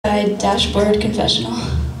by Dashboard Confessional.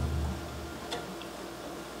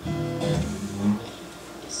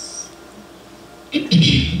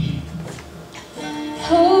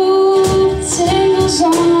 Hope tangles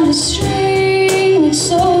on a string, like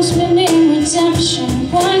souls spinning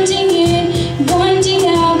redemption, winding in, winding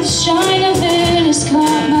out. The shine of it has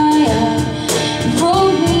caught my eye,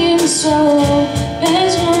 rolled me in so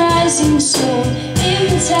mesmerizing, so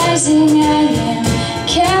hypnotizing. I am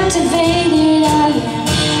captivated, I am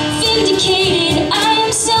vindicated. I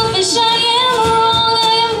am selfish, I am wrong,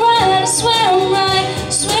 I am right, I swear I'm right, I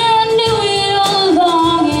swear I knew it all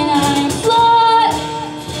along. And I am flawed,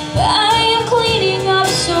 but I am cleaning up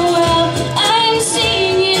so well. I am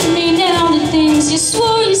seeing in me now the things you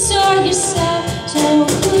swore you saw yourself so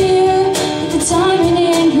clear. Like the diamond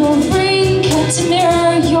in your ring, kept to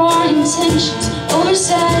mirror your intentions,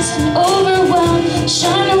 oversized and overwhelmed. The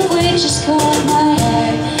shine of which has caught my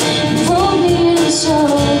eye, rolled me in so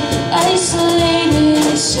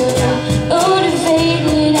isolated, so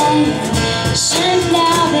motivated. I am certain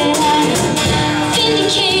now that I am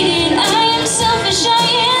vindicated. I am selfish, I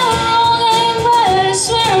am wrong, I am right, I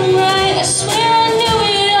swear I'm right, I swear I knew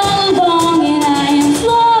it all along. And I am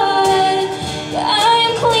flawed, but I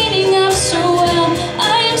am cleaning up so well.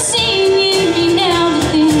 I am seeing in me now the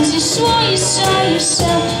things you swore you saw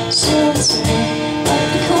yourself so clear. Like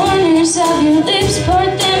the corners of your lips,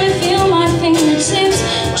 part them and feel my fingertips,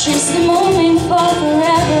 trace the moment, fall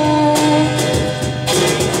forever.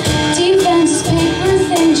 Defense is paper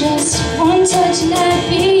thin, just one touch and I'd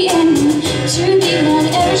be in. Too deep, not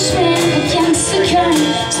ever swim against the current.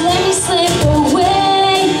 So let me slip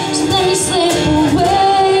away, so let me slip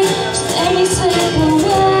away, so let me slip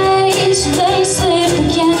away, so let me slip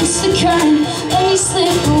against the current. Let me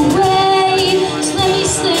slip away, so let me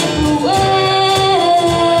slip away.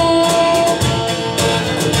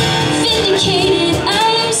 Vindicated, I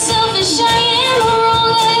am selfish, I am wrong,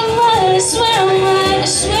 I am right, I swear I'm right, I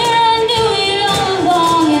swear I knew it all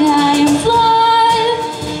along. And I am flawed,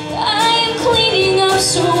 but I am cleaning up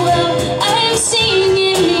so well. I am seeing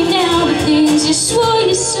in me now the things you swore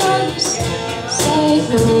you saw yourself say.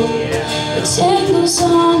 The tangles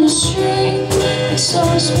on a string, like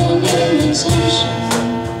souls spinning redemption.